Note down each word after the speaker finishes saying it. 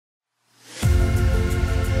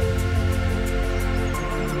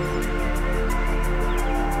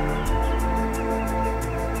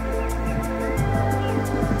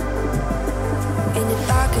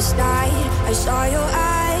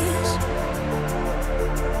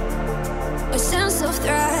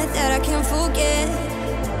forget.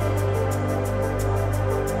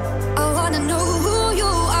 I wanna know who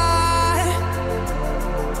you are.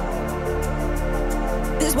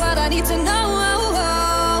 This what I need to know.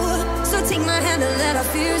 So take my hand and let our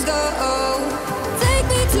fears go. Take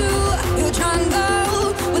me to your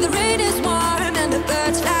jungle where the rain is warm and the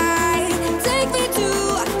birds fly. Take me to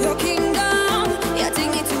your kingdom. Yeah,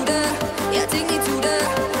 take me to the. Yeah, take me to the.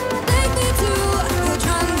 Take me to your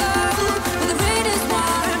jungle where the rain is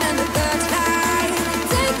warm and the birds fly.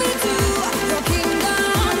 Take me to your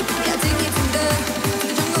kingdom. Yeah, take me to the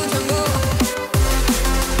jungle.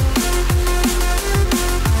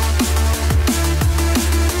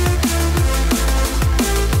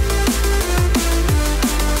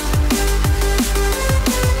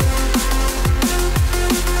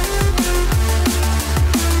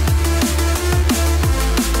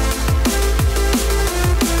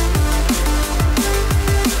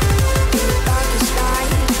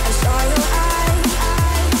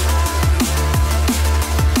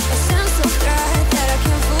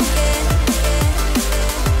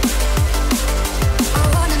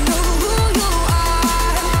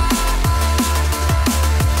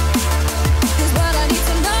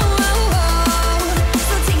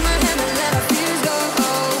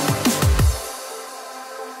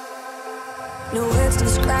 No words to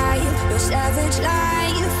describe your savage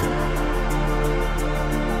life.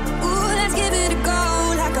 Ooh, let's give it a go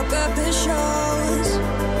like our purpose shows.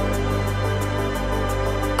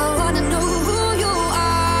 I wanna know who you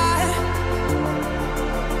are.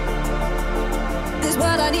 This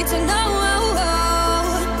what I need to know.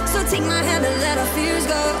 So take my hand and let our fears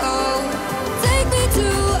go. Take me to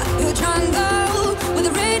your jungle where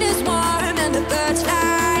the rain is warm and the birds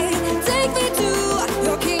fly. Take me to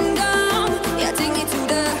your kingdom. Yeah, take me to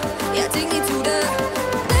the. Yeah, take me to the.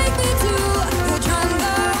 Take me to your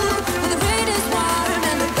jungle where the rain is warm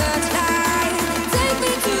and the birds fly. Take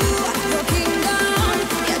me to your kingdom.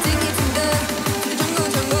 Yeah, take me to the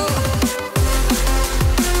jungle.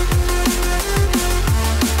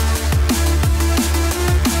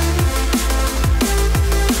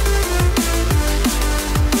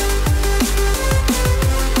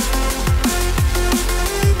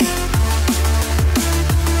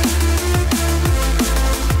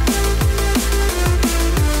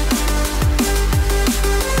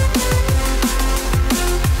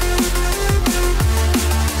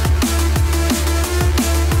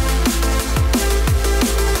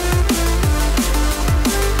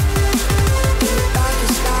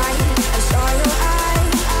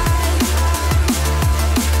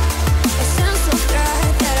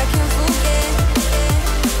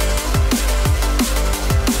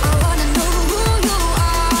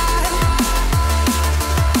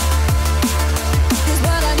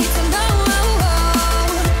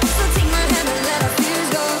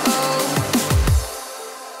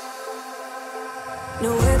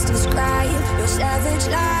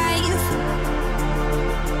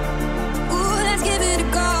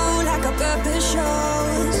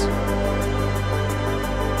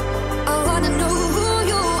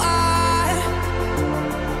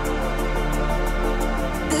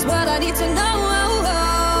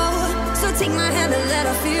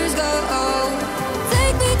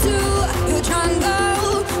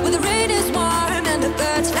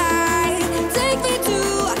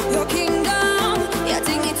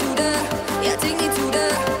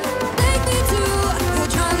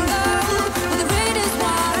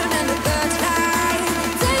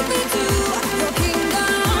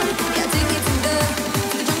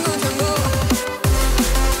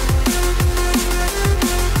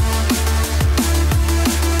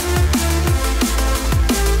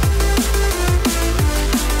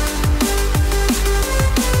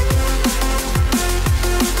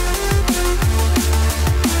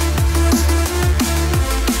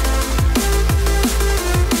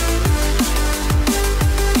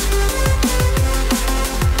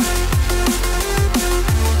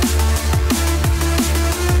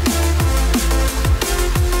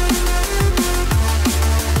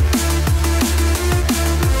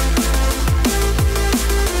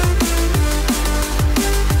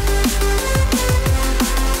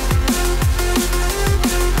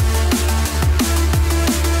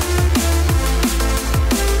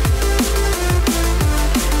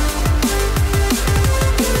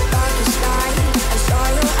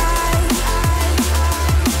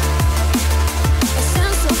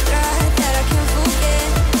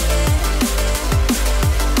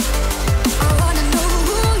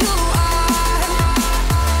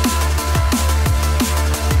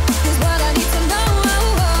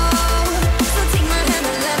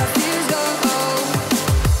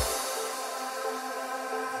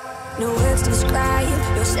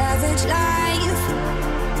 savage life.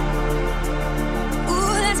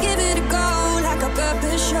 Ooh, let's give it a go like our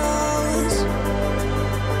purpose shows.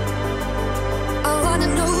 I wanna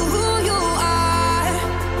know who you are.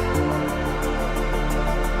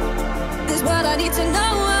 This what I need to know.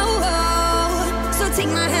 So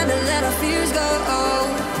take my hand and let our fears go.